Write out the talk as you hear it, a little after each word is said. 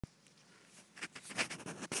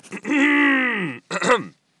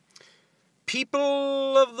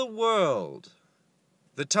People of the world,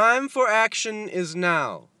 the time for action is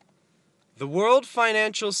now. The world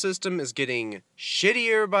financial system is getting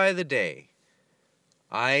shittier by the day.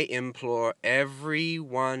 I implore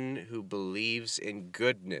everyone who believes in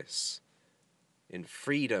goodness, in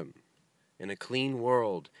freedom, in a clean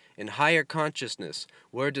world, in higher consciousness,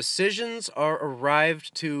 where decisions are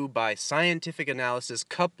arrived to by scientific analysis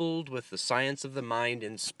coupled with the science of the mind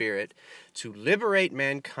and spirit, to liberate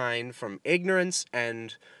mankind from ignorance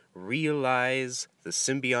and realize the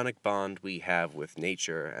symbiotic bond we have with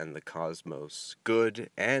nature and the cosmos, good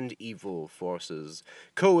and evil forces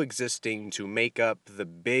coexisting to make up the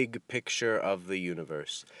big picture of the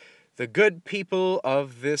universe. The good people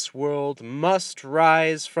of this world must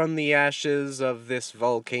rise from the ashes of this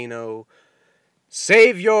volcano.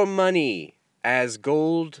 Save your money as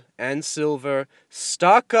gold and silver.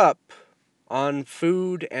 Stock up on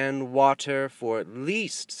food and water for at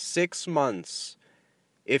least 6 months.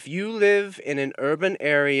 If you live in an urban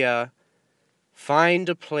area, find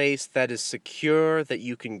a place that is secure that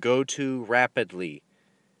you can go to rapidly.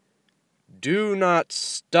 Do not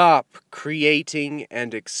stop creating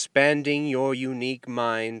and expanding your unique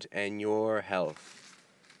mind and your health.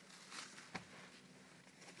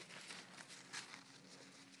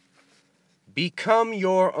 Become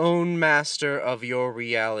your own master of your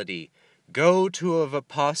reality. Go to a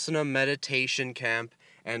Vipassana meditation camp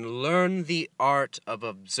and learn the art of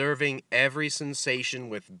observing every sensation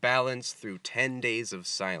with balance through 10 days of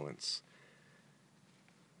silence.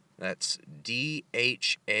 That's dhamma.org.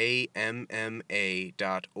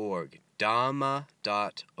 Dhamma.org.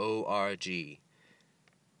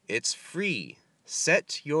 It's free.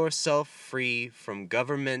 Set yourself free from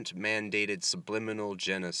government-mandated subliminal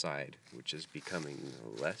genocide, which is becoming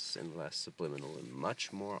less and less subliminal and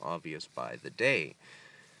much more obvious by the day.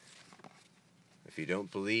 If you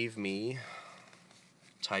don't believe me,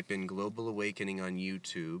 type in Global Awakening on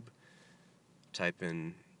YouTube, type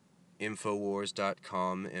in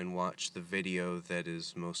Infowars.com and watch the video that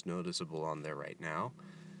is most noticeable on there right now.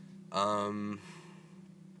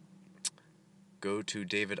 Go to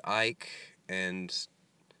David Icke and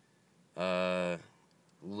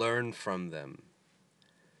learn from them.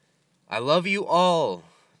 I love you all,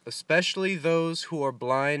 especially those who are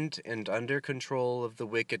blind and under control of the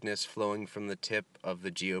wickedness flowing from the tip of the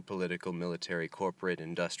geopolitical, military, corporate,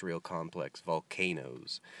 industrial complex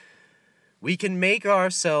volcanoes. We can make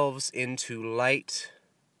ourselves into light.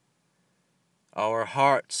 Our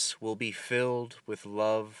hearts will be filled with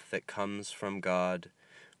love that comes from God,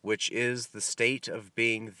 which is the state of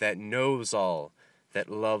being that knows all, that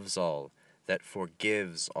loves all, that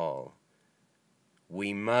forgives all.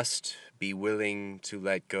 We must be willing to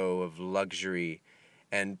let go of luxury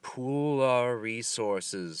and pool our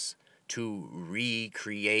resources to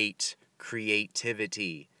recreate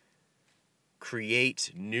creativity.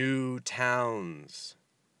 Create new towns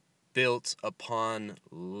built upon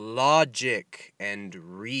logic and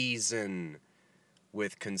reason,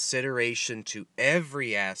 with consideration to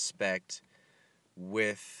every aspect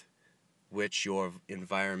with which your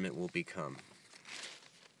environment will become.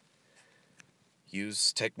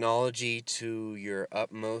 Use technology to your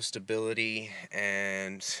utmost ability,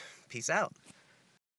 and peace out.